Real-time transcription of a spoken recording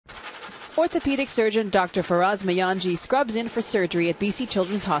Orthopedic surgeon Dr. Faraz Mayanji scrubs in for surgery at BC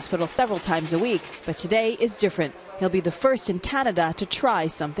Children's Hospital several times a week, but today is different. He'll be the first in Canada to try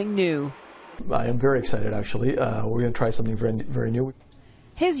something new. I am very excited, actually. We're going to try something very new.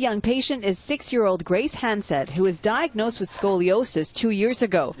 His young patient is 6-year-old Coyle-Hansed, who was diagnosed with scoliosis 2 years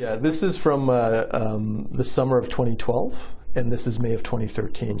ago. Yeah, this is from the summer of 2012, and this is May of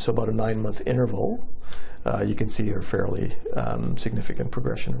 2013, so about a 9-month interval. You can see a fairly significant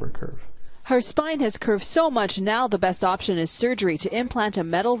progression of her curve. Her spine has curved so much now the best option is surgery to implant a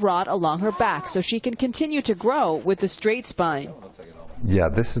metal rod along her back so she can continue to grow with a straight spine. Yeah,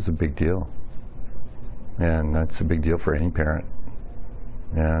 this is a big deal, and that's a big deal for any parent.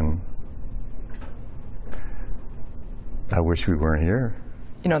 And I wish we weren't here.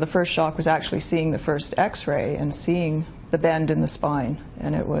 You know, the first shock was actually seeing the first x-ray and seeing the bend in the spine.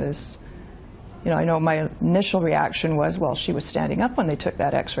 And it was, you know, I know my initial reaction was, well, she was standing up when they took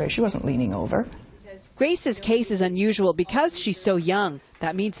that x-ray. She wasn't leaning over. Grace's case is unusual because she's so young.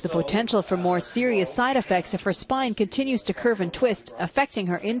 That means the potential for more serious side effects if her spine continues to curve and twist, affecting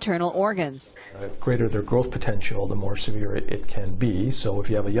her internal organs. The greater their growth potential, the more severe it can be. So if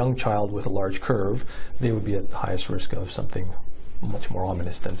you have a young child with a large curve, they would be at the highest risk of something much more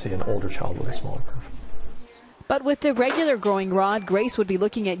ominous than, say, an older child with a smaller curve. But with the regular growing rod, Grace would be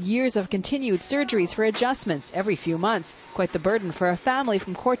looking at years of continued surgeries for adjustments every few months. Quite the burden for a family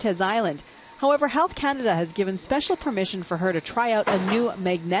from Cortes Island. However, Health Canada has given special permission for her to try out a new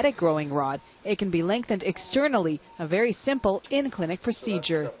magnetic growing rod. It can be lengthened externally, a very simple in-clinic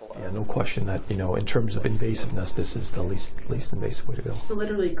procedure. Yeah, no question that, you know, in terms of invasiveness, this is the least invasive way to go. So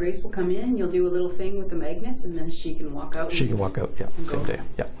literally, Grace will come in, you'll do a little thing with the magnets, and then she can walk out? She can walk out, yeah, same day,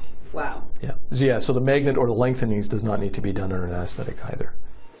 yeah. Wow. Yeah, so the magnet or the lengthenings does not need to be done under an anesthetic either.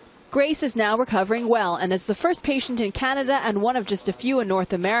 Grace is now recovering well and is the first patient in Canada and one of just a few in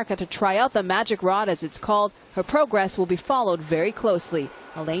North America to try out the magic rod, as it's called. Her progress will be followed very closely.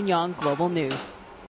 Elaine Yong, Global News.